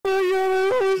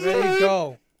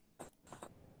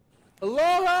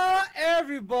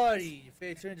everybody.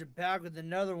 Face Ranger back with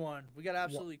another one. We got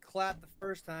absolutely clapped the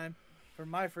first time for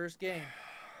my first game.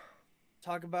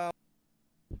 Talk about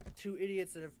two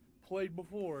idiots that have played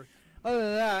before. Other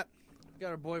than that, we got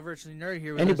our boy Virtually Nerd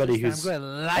here with Anybody us. Go ahead,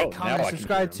 like, comment,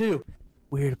 subscribe too.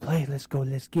 We're to play. Let's go.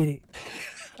 Let's get it.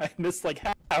 I missed like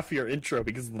half your intro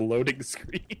because of the loading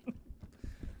screen.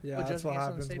 Yeah, What, that's Justin, what you got something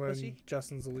happens to say, when pussy?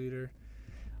 Justin's the leader.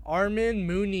 Armin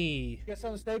Mooney. You got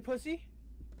something to say, pussy?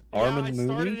 Armin I Mooney?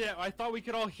 started it. I thought we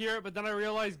could all hear it, but then I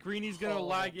realized Greenie's gonna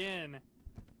lag in.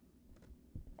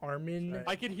 Armin. Right.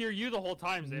 I could hear you the whole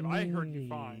time, Dave. I heard you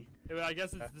fine. I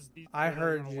guess it's this. I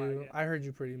heard you. I heard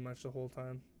you pretty much the whole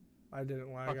time. I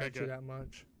didn't lag Okay, at you good. that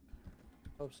much.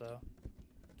 Hope so.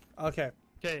 Okay.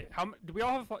 Okay, do we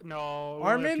all have? No.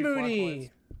 we only have Armin 2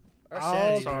 Mooney.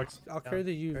 flashlights. I'll, Sucks. I'll carry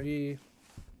the UV.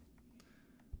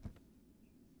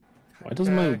 Why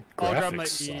doesn't my Okay, I'll grab graphics my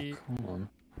suck? E. Come on.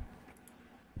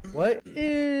 What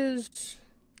is?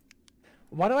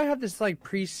 Why do I have this like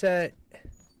preset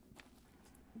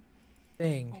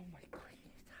thing? Oh my goodness.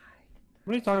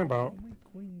 What are you talking about? Oh my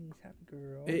goodness, happy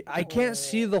girl. I can't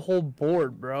see the whole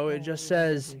board, bro. It just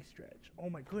says Stretch. Oh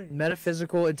my goodness.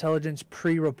 metaphysical intelligence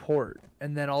pre-report,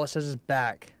 and then all it says is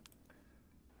back.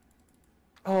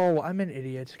 Oh, I'm an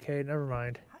idiot. Okay, never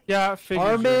mind. Yeah,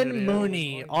 Armin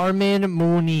Mooney. Armin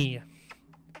Mooney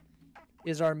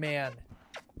is our man.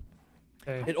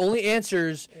 Okay. It only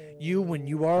answers you when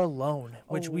you are alone,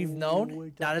 which we've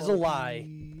known. That is a lie.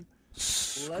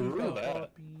 Screw go.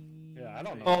 that. Yeah, I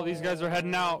don't know. Oh, these guys are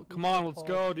heading out. Come on, let's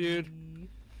go, dude.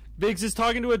 Biggs is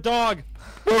talking to a dog.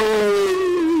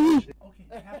 Okay,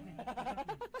 happy.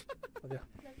 Okay.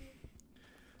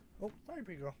 Oh, sorry,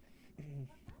 pretty girl.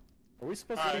 Are we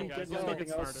supposed All to right, get guys, let's anything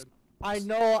get else? started. I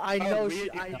know. Oh, we she-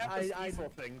 have this I easel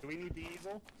thing. Do we need the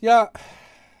easel? Yeah.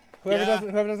 Whoever Yeah.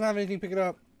 whoever doesn't have anything, pick it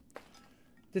up.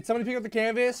 Did somebody pick up the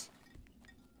canvas?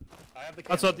 I have the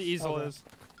That's what the canvas. easel Okay. is.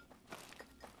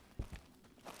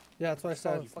 Yeah, that's what I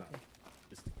said.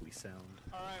 Mystically sound.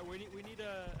 All right, we need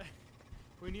a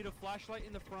we need a flashlight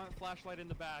in the front, flashlight in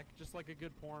the back, just like a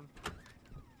good porn.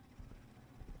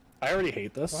 I already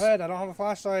hate this. Go ahead, I don't have a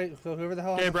flashlight. So whoever the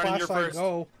hell Okay, has a Brennan, you're flashlight, first.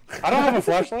 go. I don't have a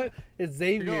flashlight. It's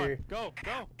You're Xavier. going.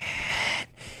 Go.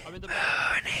 I'm in the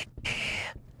back.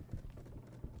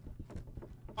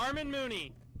 Armin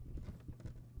Mooney.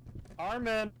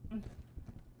 Armin.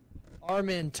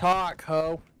 Armin, talk,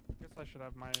 ho. Guess I should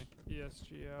have my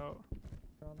ESG out.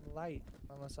 Turn on the light,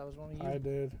 unless I was one of I you.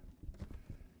 did.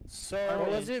 So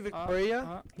What was it,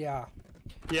 Victoria? Yeah.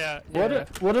 Yeah.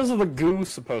 what is the goo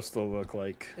supposed to look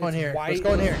like? Go in It's here. white Let's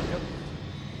go in and- here.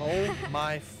 Oh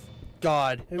my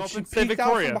God. And Go she up and say peeked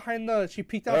out from Victoria. behind the. She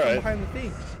peeked out from Alright. behind the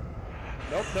thing.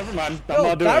 Nope, never mind. I'm Yo,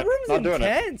 not doing that it. room's Not doing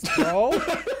intense, bro.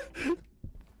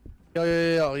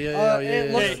 Yo.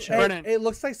 It looks, Hey, Brennan. it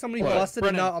looks like somebody What? busted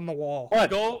Brennan. a nut on the wall. What?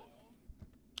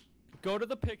 Go to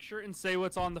the picture and say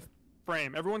what's on the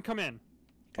frame. Everyone, come in.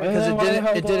 Because Why the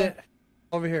hell it do didn't.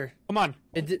 Over here. Come on.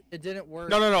 It didn't work.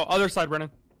 No. Other side,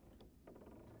 Brennan.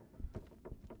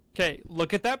 Okay,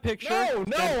 look at that picture. No,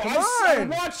 Then I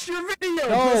watched your video.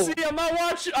 No. See, I'm not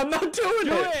watching. I'm not doing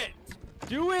do it. it.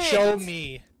 Do it. Show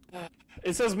me.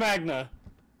 It says Magna.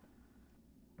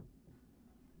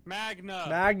 Magna.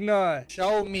 Magna.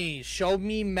 Show me. Show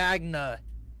me Magna.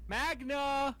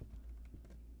 Magna.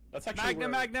 That's actually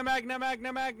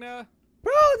Magna.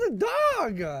 Bro, it's a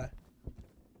dog. Yeah,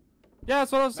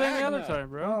 that's what I was saying the other Magna. time,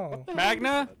 bro. Oh.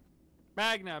 Magna. Oh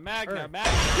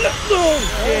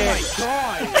my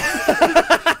god.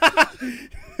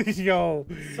 Yo.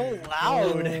 So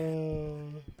loud. Okay,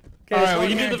 All right, we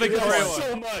let's can go do the again. Victoria This is one.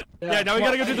 so much. Yeah, now we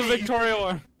gotta go do the Victoria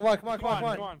one. Come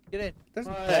on. Get in. There's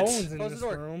What? bones in Close this the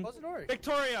door. room. Close the door.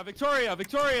 Victoria.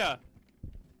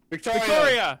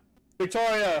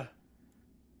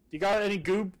 You got any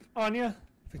goop on you?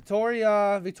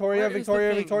 Victoria. Where is the thing?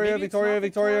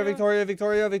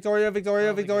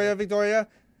 Victoria.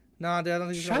 Nah, dude, I don't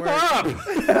think it's Shut gonna work. up! I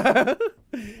don't think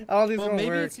it's Well, gonna maybe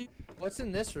work. it's. What's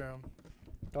in this room?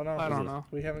 Don't know. I don't know.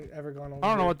 We haven't ever gone over I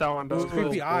don't know here. what that one does. There's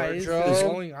creepy eyes. wardrobe. There's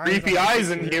glowing eyes. Creepy on the eyes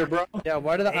in picture. here, bro. Yeah,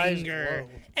 why do the Anger.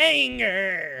 eyes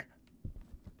Anger.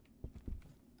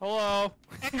 Hello.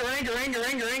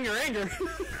 Anger.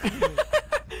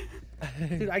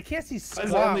 Dude, I can't see There's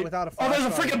squat only- without a Oh, there's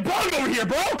a flashlight. freaking bug over here,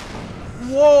 bro!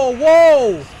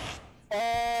 Whoa!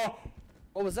 Oh,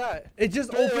 What was that? It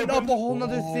just opened up a whole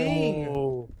nother thing.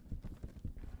 Oh.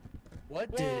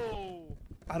 What did? Whoa.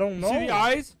 I don't know. See the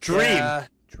eyes? dream. Yeah.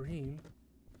 Dream.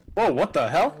 Whoa, what the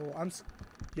hell? Oh,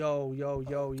 Yo.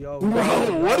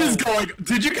 Bro, what is going on?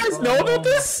 Did you guys know about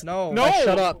this? No. No.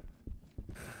 Shut up.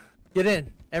 Get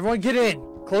in. Everyone get in.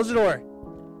 Close the door.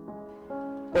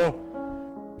 Oh,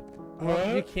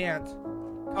 What? You can't.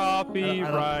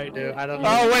 Copyright. Dude, I don't.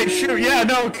 Oh wait, shoot! Yeah,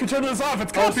 no, turn this off.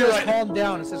 It's Oh, it says copyright. calm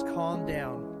down. It says calm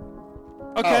down.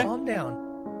 Okay. Calm down.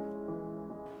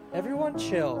 Everyone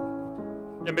chill.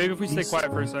 Yeah, maybe if we stay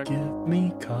quiet for a second. Give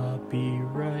me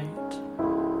copyright.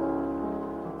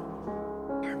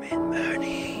 Armin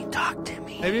Mooney, talk to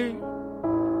me. Maybe It's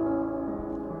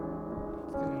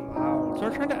getting loud.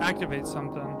 start trying to activate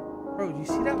something. Bro, do you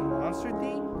see that monster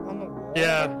thing on the wall?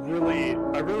 Yeah.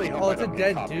 I really hope Oh, I it's a don't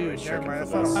dead get dude. copyright Never mind. stricken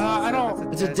That's for not this. a I don't-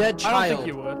 monster, It's a dead I don't child. think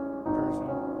you would. person.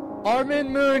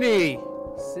 Armin Mooney.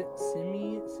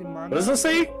 Simana? What does this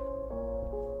say?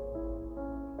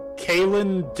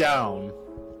 Kalen down.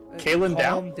 Kalen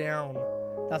down? Calm down.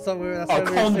 That's what we were. That's Oh, what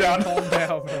we were calm saying, down. Calm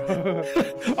down, bro.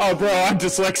 Oh, bro, I'm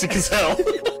dyslexic as hell.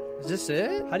 Is this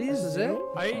it? How do you This is it? zoom?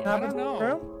 I don't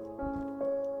know.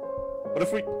 What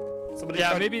if we? Somebody Yeah,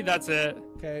 tried- maybe that's it.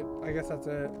 Okay, I guess that's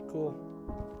it. Cool.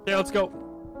 Okay, let's go.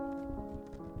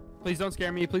 Please don't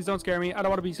scare me. Please don't scare me. I don't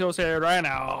want to be so scared right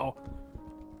now.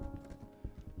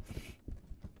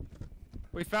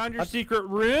 We found your secret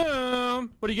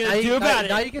room. What are you gonna do about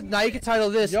now it? you can title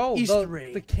this Yo, Easter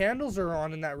egg. the candles are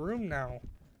on in that room now.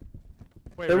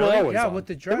 Wait, They were really? always Yeah, on. with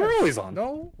the They dress. were always on.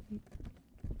 No.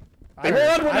 They were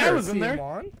on when I never was in see there. them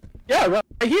on. Yeah, right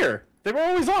here. They were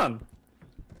always on.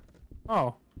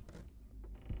 Oh,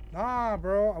 Nah,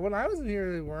 bro. When I was in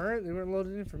here, they weren't. They weren't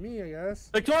loaded in for me, I guess.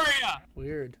 Victoria!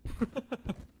 Weird.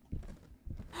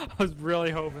 I was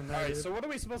really hoping that. All right, dude. so what are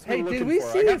we supposed to Hey, be looking did we for?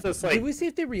 see? I got If, this like. did we see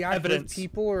if they react evidence. with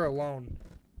people or alone?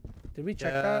 Did we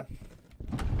check Yeah.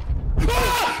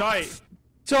 that? Shite.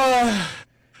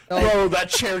 Bro, that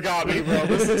chair got me, bro.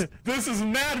 This is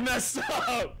mad messed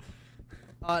up.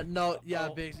 No, yeah,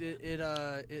 Biggs.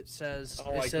 It says I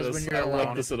don't it like says this. when I you're don't like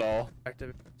alone. this at all.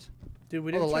 Active. Dude,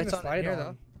 we Oh, the didn't turn lights the on slide here,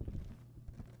 on.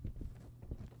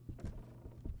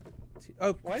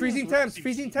 Oh, Why freezing does it- temps!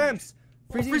 Freezing temps!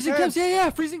 Freezing Freezing temps. Yeah,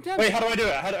 freezing temps. Wait, how do I do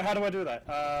it? How do I do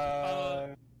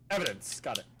that? Evidence.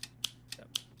 Got it.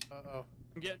 Uh-oh.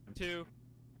 Get to.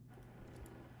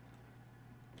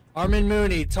 Armin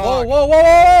Mooney, Whoa, talk. whoa, whoa, whoa,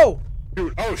 whoa!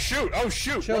 Shoot! Oh shoot! Oh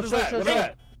shoot! Chill, What is chill, that? chill, What is chill.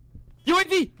 that?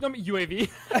 UAV! No, I mean, UAV.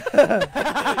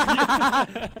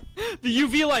 The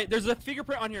UV light. There's a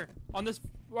fingerprint on here. On this.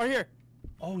 Right here.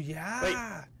 Oh, yeah. Wait.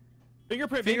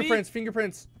 Fingerprint, baby. Fingerprints,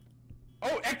 fingerprints.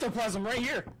 Oh, ectoplasm right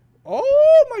here.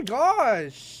 Oh my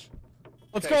gosh!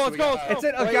 Let's Okay, go, so let's we go, got, let's go.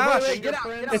 It's an wait, agash. wait, Get out,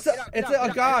 fingerprints. get out. It's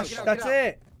a gosh. That's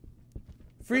it.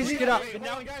 Freezing. Get out. Wait, hold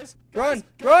on, guys. Run,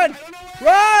 Guys, run, I don't know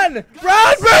where- run,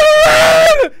 run,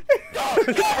 run!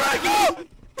 Go! Go!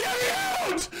 Get me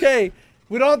out! Okay,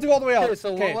 we don't have to go all the way out. Okay,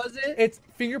 so what was it? It's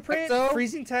fingerprint, Ecto?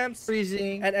 freezing temps,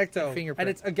 Freezing and ecto, fingerprint. and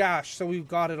it's a gash. So we've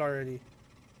got it already.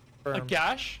 A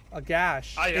gash? A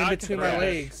gash I in can between my gash.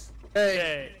 legs. Hey,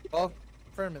 Okay. well,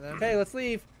 confirm it then. Okay, let's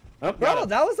leave. Oh, got Bro, it.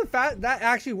 that was that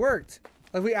actually worked.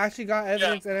 Like we actually got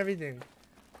evidence and everything.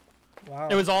 Wow.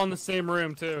 It was all in the same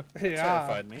room, too. yeah.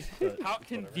 Terrified me. but How whatever.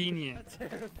 convenient.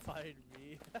 Terrified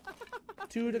me.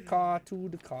 To the car, to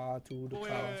the car, to the Wait,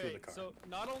 car. wait, to the wait. car. So,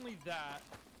 not only that.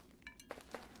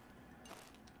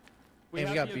 Hey, we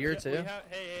have got the beer, obje- too.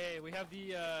 Hey, we have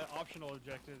the optional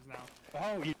objectives now.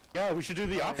 Oh yeah, we should do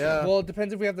the option. Yeah. Well, it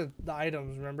depends if we have the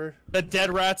items. Remember? The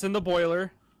dead rats in the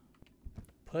boiler.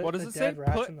 Put What does the it say? dead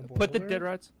rats in the Put the boiler, dead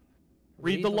rats.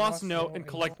 Read the lost note and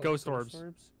collect ghost orbs.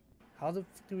 How the f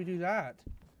do we do that?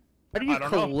 How do you I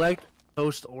don't know. collect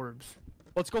ghost orbs?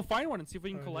 Let's go find one and see if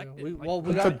we can I collect don't it. know. We- Like, well,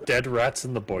 we Put got the dead rats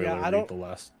in the boiler. Yeah, I read don't- the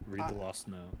last. Read the lost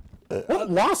note. What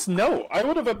lost note? I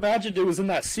would have imagined it was in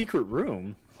that secret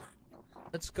room.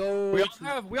 Let's go.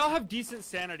 we all have decent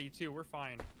sanity too. We're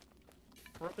fine.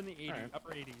 We're up in the 80s, Alright.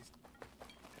 upper 80s.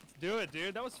 Let's do it,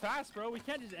 dude. That was fast, bro. We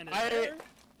can't just end it I there.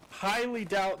 highly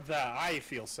doubt that I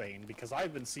feel sane because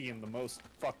I've been seeing the most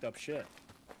fucked up shit.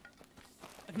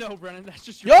 No, Brennan, that's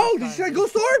just your Yo, first did you time, see that dude.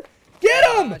 ghost orb? Get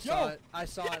him! I saw it. I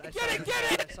saw it. I saw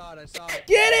it. I saw it. I saw it.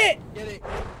 Get it! Get it.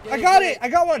 I got it! I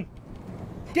got one!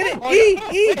 Get it! Oh, E!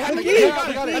 yeah. E! Hey, Click I E! got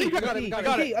it, I got it, Click I E! got it, Click I E! got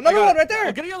Click it. E! Another one right Oh,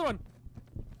 there! get the other one.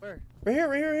 Where? Right here,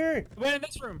 right here, right here. Wait, in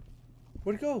this room.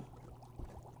 Where'd it go?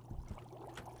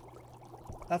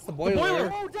 That's the The boiler.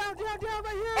 boiler. Oh, down, right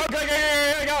here.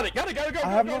 Okay, I got it. Got it. I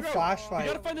have go, no go. We flashlight.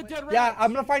 gotta find the dead rats. Yeah,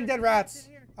 I'm gonna find dead rats.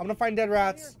 I'm gonna find dead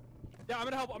rats. Yeah, I'm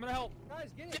gonna help. I'm gonna help. Guys,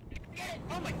 get it.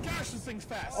 Oh my gosh, this thing's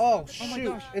fast. Oh my shoot!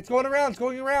 gosh. It's going around. It's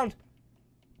going around.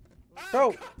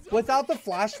 Bro, without the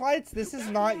flashlights, this is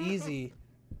not easy.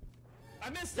 I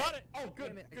missed Got it. it. Oh, good.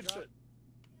 Damn it, I Good got shit.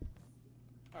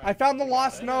 I found the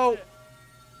lost note.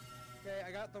 Okay,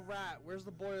 I got the rat. Where's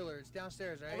the boiler? It's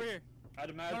downstairs, right? Over here. I'd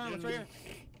No, imagine. it's right here.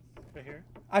 Right here.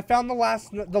 I found the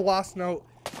lost note.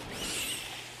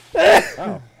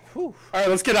 Oh. Whew. All right,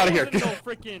 let's get out of here. No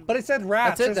freaking But it said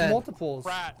rats. That's it There's then. multiples.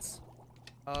 rats.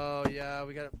 Oh yeah,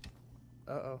 we got it.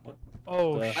 Uh-oh.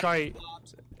 Oh, The- shite.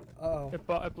 Uh-oh. It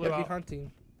blew Gotta be out.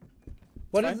 hunting.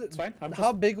 What is it? It's fine. I'm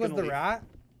How just big was gonna the leave. rat?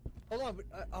 Hold on.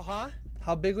 Uh-huh.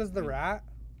 How big was the rat?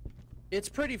 It's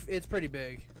pretty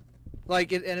big.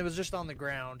 Like and it was just on the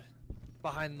ground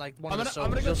behind like one I'm of the gonna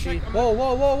sofas. go You'll see. check. Whoa,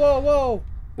 whoa, whoa, whoa, whoa!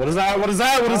 What is that? What is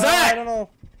that? What is I that? don't know.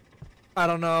 I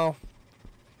don't know.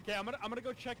 Okay, I'm gonna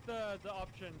go check the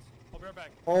options. I'll be right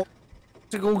back.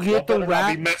 To go Y'all get the better not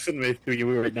rat. be messing with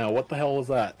you right now. What the hell was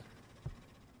that?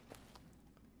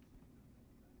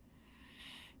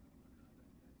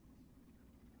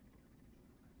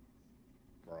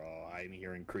 Bro, I'm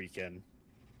hearing creaking.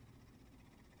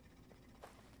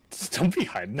 Just don't be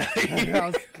hiding I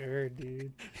that. was scared,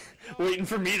 dude. Waiting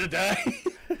for me to die.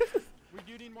 We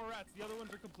do need more rats. The other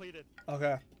ones are completed.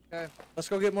 Okay. Okay, let's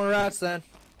go get more rats then.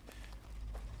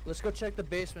 Let's go check the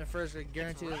basement first. I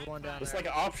guarantee there's one down It's there. like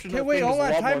an option. Okay, wait, hold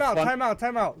on.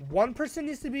 Time out. One person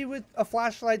needs to be with a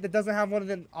flashlight that doesn't have one, and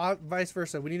then vice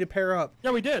versa. We need to pair up.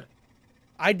 Yeah, we did.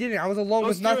 I didn't. I was alone I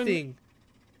was with nothing. doing-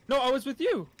 No, I was with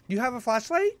you. You have a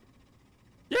flashlight?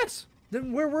 Yes.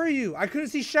 Then where were you? I couldn't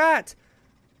see shat.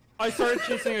 I started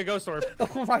chasing a ghost orb.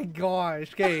 Oh my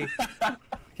gosh. Okay.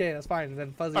 Okay, that's fine.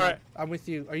 Then Fuzzy, All right. I'm with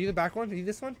you. Are you the back one? Are you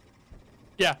this one?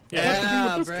 Yeah.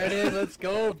 Yeah, Brandon, let's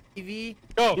go, BV.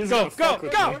 Go, He's go, gonna go, fuck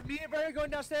with go. me. Me and Brandon going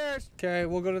downstairs. Okay,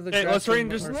 we'll go to the Hey, let's dressing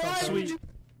read room this or something. sweet.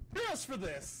 Yes for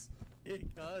this.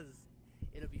 Because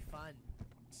it'll be fun.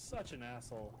 Such an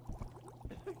asshole.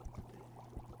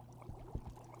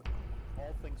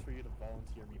 All things for you to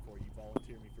volunteer me for. You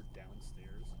volunteer me for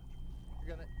downstairs.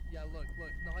 You're gonna, yeah. Look.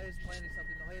 Nahaya's planning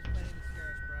something. Nahaya's planning to scare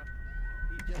us, bro.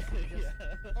 He just.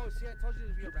 Yeah. Oh, see, I told you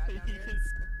there'd be a rat down here.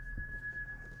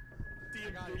 I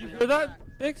got it. You I hear got that,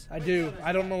 it. Biggs? I do.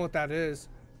 I don't know what that is.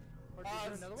 Or is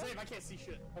there another one? Save, I can't see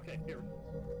shit. Okay, here.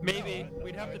 Maybe.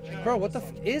 We'd have to check. Bro, what the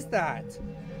f is that?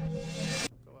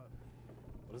 Go up.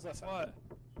 What is that sound? What?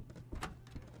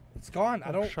 It's gone. I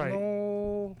Oh, don't shite.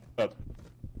 know. Oh,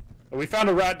 we found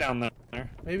a rat down there.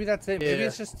 Maybe that's it. Maybe Yeah.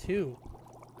 it's just two.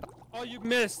 Oh, you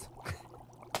missed.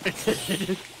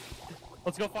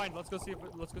 Let's go find. Let's go see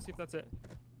if that's it.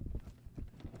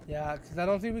 Yeah, because I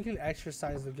don't think we can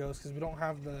exercise the ghost because we don't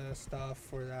have the stuff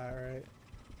for that, right?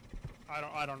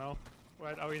 I don't know.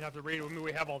 We'd have to read. I mean,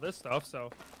 we have all this stuff, so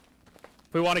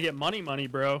if we want to get money,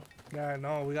 bro. Yeah,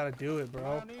 no, we gotta do it,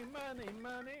 bro. Money.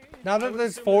 Now I that would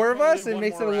there's assume four there's of us, probably it one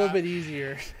makes it a more little rat. bit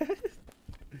easier.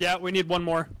 Yeah, we need one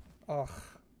more. Oh,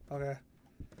 okay.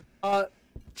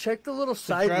 Check the little The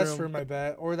side dress room. room, I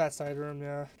bet, or that side room,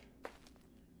 yeah.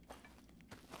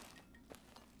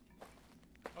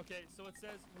 Okay, so it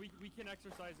says we can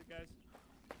exercise it, guys.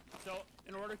 So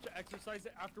in order to exercise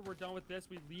it, after we're done with this,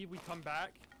 we leave, we come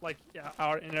back, like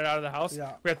out in and out of the house.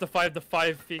 Yeah. We have to find the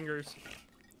 5 fingers.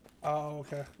 Oh,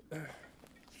 okay. You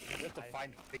have to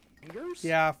find fingers?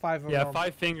 Yeah, 5 of Yeah, them.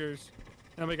 5 fingers.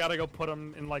 And we gotta go put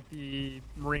them in like the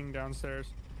ring downstairs.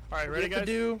 All right, ready, have to guys?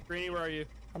 do- Greenie, where are you?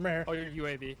 I'm right here. Oh, you're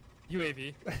UAV.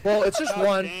 UAV. Well, it's just God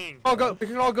one. dang, I'll bro. go. We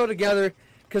can all go together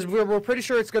because we're pretty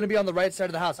sure it's going to be on the right side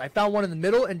of the house. I found one in the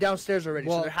middle and downstairs already.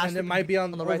 so Well, there has and to it might be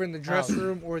on the over right in the dress house.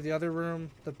 room or the other room,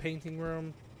 the painting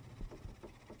room.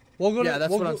 We'll go. Yeah, to, that's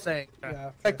we'll what go, I'm saying.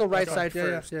 Yeah. Check the right Okay. side Yeah,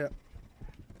 first. Yeah.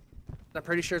 I'm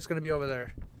pretty sure it's going to be over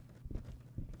there.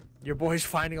 Your boy's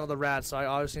finding all the rats, so I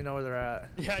obviously know where they're at.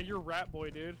 Yeah, you're rat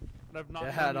boy, dude. But I've not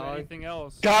Yeah, found dog. anything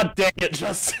else. God dang it,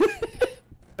 Justin. I'm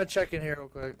gonna check in here real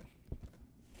quick.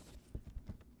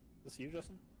 Is this you,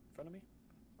 Justin? In front of me?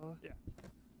 Yeah.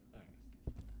 Alright.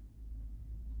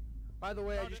 By the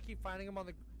way, I Found just it. keep finding them on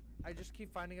the. I just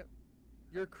keep finding it.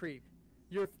 You're a creep.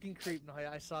 You're a fucking creep,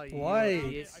 Nahaya. I saw you. Why? You I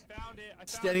idiot. found it. I found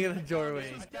Standing it, in the I found doorway.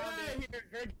 it, I Get found out it. of here,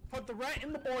 Greg. Put the rat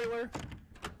in the boiler.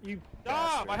 You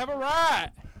Stop! I bastard. have a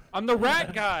rat. I'm the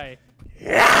rat guy.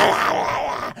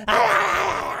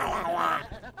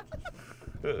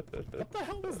 What the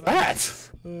hell is that?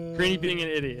 Greenie being an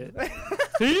idiot.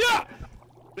 Yeah.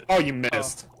 Oh, you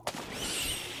missed.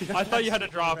 I thought you had to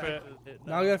drop it.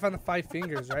 Now we gotta find the 5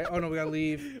 fingers, right? Oh no, we gotta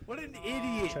leave. What an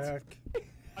idiot! Check.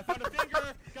 I found a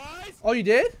finger, guys. Oh, you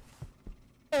did?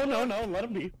 Oh, no, let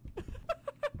him be.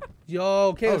 Yo,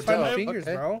 okay, Oh, let's find the dope. fingers,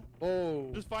 Okay. bro.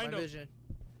 Oh, Just find my 'em. vision.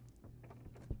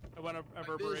 I went a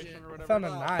reverberation or I whatever. found a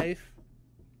knife.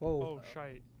 Whoa, Oh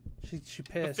shite. she The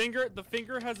pissed.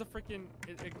 finger has a freaking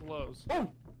it glows.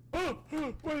 Why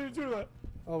did you do that?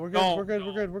 Oh, we're good. Don't, We're good. don't.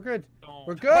 We're good. We're good. Don't.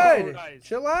 We're good. Guys,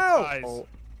 Chill out. guys, Oh.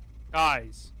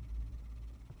 guys.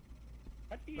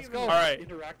 How do you Let's even go. Alright.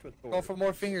 interact with Go for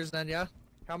more fingers then, yeah?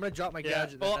 I'm gonna drop my Yeah.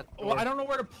 gadget. Well, at the well, door. I don't know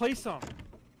where to place them.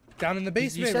 Down in the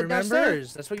basement, You said remember?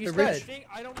 downstairs. That's what you The said.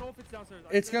 I don't know if it's downstairs.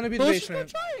 It's gonna be the Well, let's just go basement.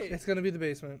 try it. It's gonna be the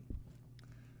basement.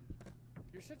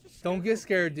 You're such a Don't get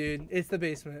scared, dude. It's the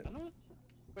basement.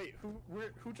 Wait,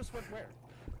 who just went where?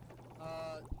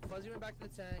 Fuzzy went back to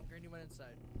the tent. Granny went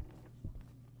inside.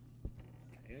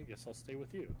 Okay, I guess I'll stay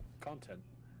with you. Content.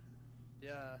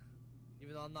 Yeah.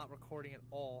 Even though I'm not recording at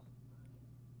all.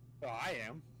 Well, I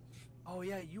am. Oh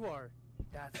yeah, you are.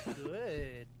 That's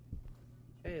good.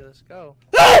 Hey, let's go.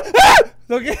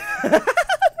 Okay.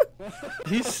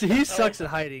 He sucks at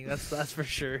hiding. That's for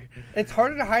sure. It's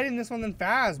harder to hide in this one than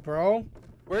Faz, bro.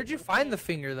 Where'd you find the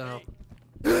finger though?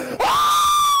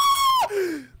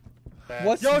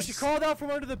 What's Yo, she crawled out from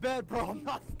under the bed, bro. I'm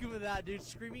not good with that, dude.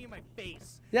 Screaming in my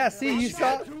face. Yeah, see, you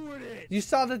saw. Doing it. You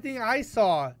saw the thing I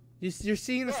saw. You're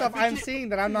seeing the stuff I'm seeing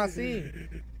that I'm not seeing.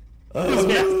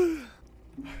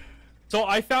 So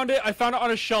I found it. I found it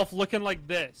on a shelf, looking like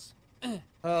this.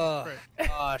 Oh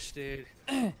gosh, dude.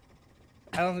 I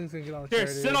don't think it's gonna get on the Here,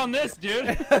 chair, sit dude. on this,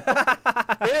 dude.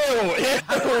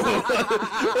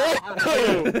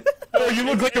 Oh, you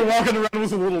look like you're walking around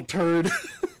with a little turd.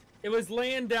 It was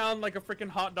laying down like a freaking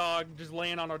hot dog, just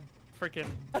laying on a freaking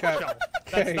Okay. shelf.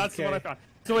 Okay, That's what I okay. found.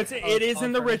 So it is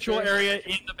in the ritual furniture? area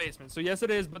in the basement. So yes, it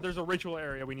is, but there's a ritual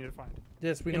area we need to find.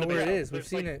 Yes, we In know the where it basement. is. We've There's,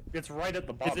 seen like, it. It's right at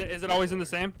the bottom. Is it always in the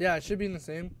same? Yeah, it should be in the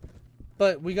same.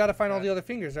 But we gotta find all the other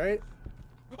fingers, right?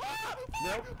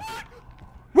 Nope.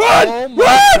 Run! Oh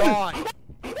my god.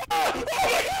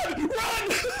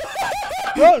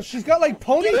 Bro, she's got like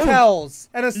ponytails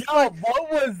and a like.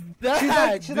 What was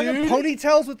that, She's like dude?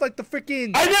 ponytails with like the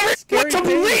freaking. I never scary got to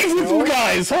things, believe with bro. you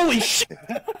guys. Holy shit!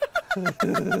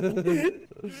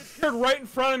 Appeared right in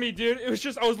front of me, dude. It was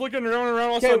just I was looking around and around.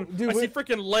 All of a Okay, sudden, dude, I see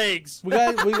freaking legs. We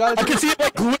got. I can see it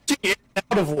like glitching in and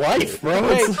out of life, bro.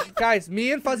 Hey, It's- guys,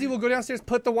 me and Fuzzy will go downstairs,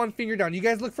 put the one finger down. You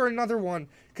guys look for another one,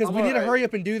 because we need to alright. hurry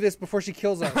up and do this before she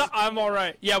kills us. I'm all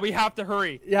right. Yeah, we have to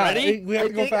hurry. Yeah, Ready? we have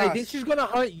to go fast. I think she's gonna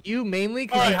hunt you mainly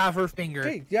because you Alright. have her finger.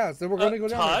 Okay, yeah, so we're gonna go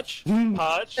down. touch,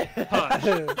 touch, touch.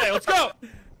 Okay, let's go.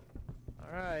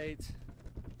 Alright.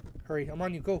 Hurry, I'm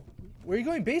on you. Go. Where are you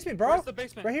going? Basement, bro. Where's the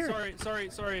basement? Right here.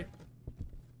 Sorry.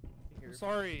 I'm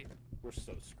sorry. We're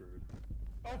so screwed.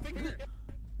 Oh, finger.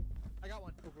 I got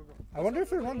one. Go. I wonder if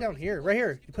there's one down here. Right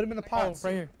here. You put them in the Oh, pots.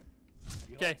 right here.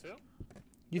 You Okay. have to?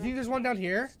 You think there's one down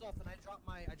here? Stuff and I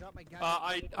dropped my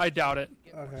gadget. I doubt it.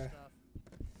 Get more Okay.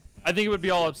 stuff. I think it would be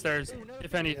all upstairs, if Yeah,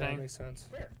 that anything. makes sense.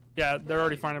 Yeah, they're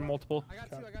already finding multiple. I got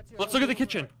two. Let's look at the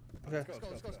kitchen. Okay.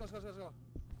 Let's go.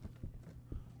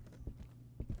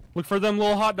 Look for them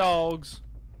little hot dogs.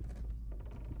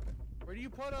 Where do you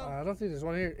put them? I don't think there's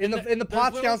one here. In the There's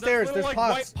pots little- downstairs. little, There's like,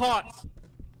 pots. white pots.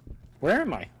 Where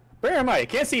am I? Where am I? I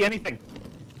can't see anything.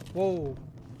 Whoa.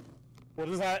 What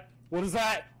is that? What is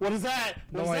that? What is that?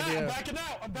 What No is idea. that? I'm backing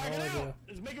out. I'm backing No out. idea.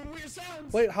 It's making weird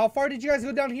sounds. Wait, how far did you guys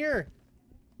go down here?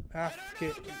 I don't know, Okay,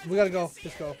 guys. we gotta I go. can't see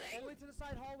Just go. anything. Only to the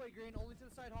side hallway, Green. Only to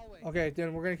the side hallway. Okay,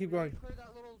 then we're gonna keep going. Clear that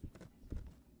little.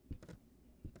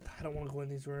 I don't want to go in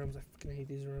these rooms. I fucking hate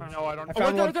these rooms. I know, I don't. I Oh,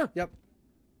 found right one. there. Yep.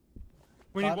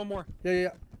 We need Pot? one more. Yeah.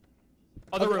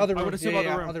 Other room. Other I room. would assume yeah, other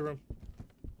yeah, room. Other room.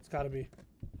 It's gotta be.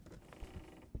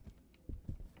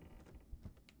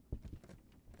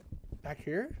 Back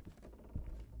here?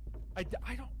 I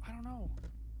don't know.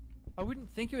 I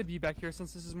wouldn't think it would be back here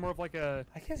since this is more of like a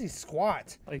I can't see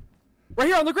squat. right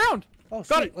here on the ground. Oh, Got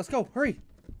sweet. it. Let's go. Hurry.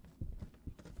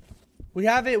 We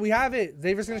have it. We have it.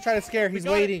 Xavier's gonna try to scare. He's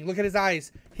got it. waiting. Look at his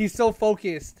eyes. He's so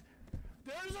focused.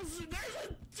 There's a demon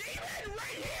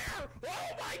right here. Oh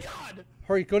my god.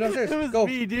 Hurry. Go downstairs. It was Go.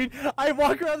 me, dude. I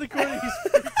walk around the corner.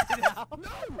 He's freaking out. No,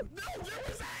 there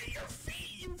was at your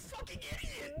feet, you fucking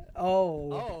idiot.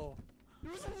 Oh. Oh.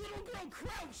 There was a little girl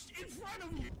crouched in front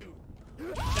of you.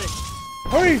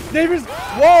 Hurry. Xavier's.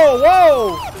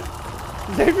 Whoa.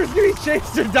 Xavier's getting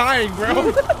chased or dying,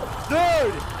 bro.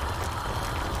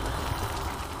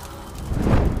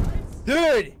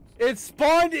 Dude, it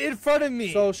spawned in front of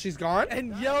me So she's gone?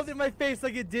 and yelled in my face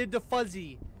like it did to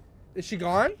Fuzzy. Is she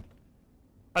gone?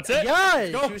 That's it.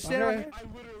 Yes. Go. She was standing right Okay. here.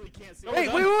 I literally can't see. Hey,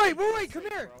 wait, come here. Come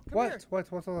here.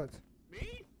 What's that?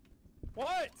 Me?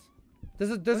 What? There's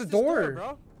a What's this door.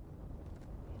 bro?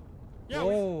 Yeah,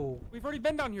 Whoa. we've already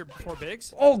been down here before,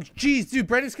 Biggs. Oh, jeez, dude.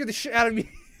 Brandon scared the shit out of me.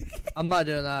 I'm not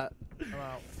doing that. I'm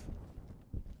out.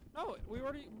 No, we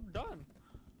already done.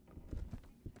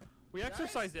 We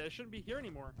exercised it. It shouldn't be here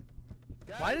anymore.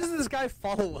 Why doesn't this guy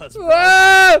follow us? Bro?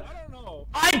 Ah! I don't know.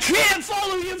 I can't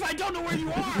follow you if I don't know where you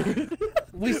are.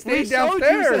 We We stayed showed you,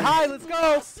 downstairs. said hi, let's go.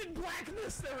 Lost in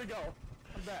blackness. There we go.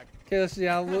 I'm back. Okay,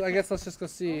 I guess let's just go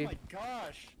see. Oh my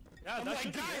gosh. Yeah, I'm that like,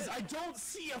 should be guys, it. I don't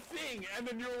see a thing. And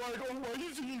then you're like, oh, why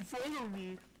doesn't he follow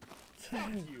me? Fuck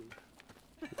you.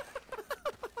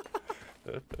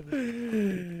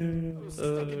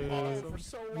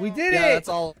 We did Yeah, it. that's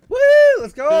all. Woo!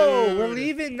 Let's go. Dude. We're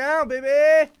leaving now,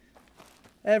 baby.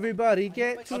 Everybody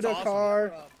get to That's the awesome. car.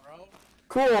 Bro.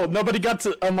 Cool. Nobody got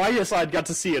to on my side got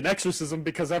to see an exorcism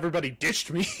because everybody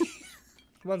ditched me.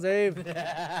 Come on, Zave.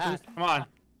 Come on.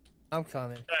 I'm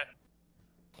coming.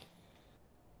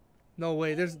 No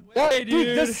way. There's. Hey,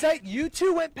 Dude, the dude. set, you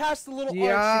two went past the little arch to get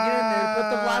in there, put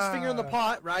the last finger in the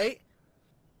pot, right?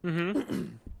 Mm-hmm.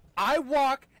 I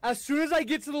walk, as soon as I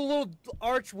get to the little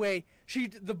archway,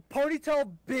 the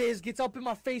ponytail biz gets up in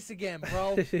my face again,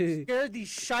 bro. Scared the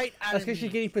shite out That's of me. because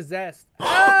she's getting possessed.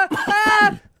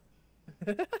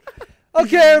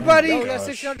 Okay, everybody. Yo, we got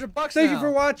 $600 Thank now. you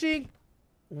for watching.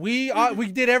 We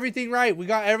did everything right. We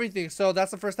got everything. So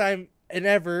that's the first time in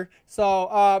ever.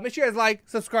 So make sure you guys like,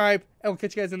 subscribe, and we'll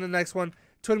catch you guys in the next one.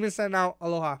 20 minutes signing out.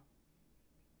 Aloha.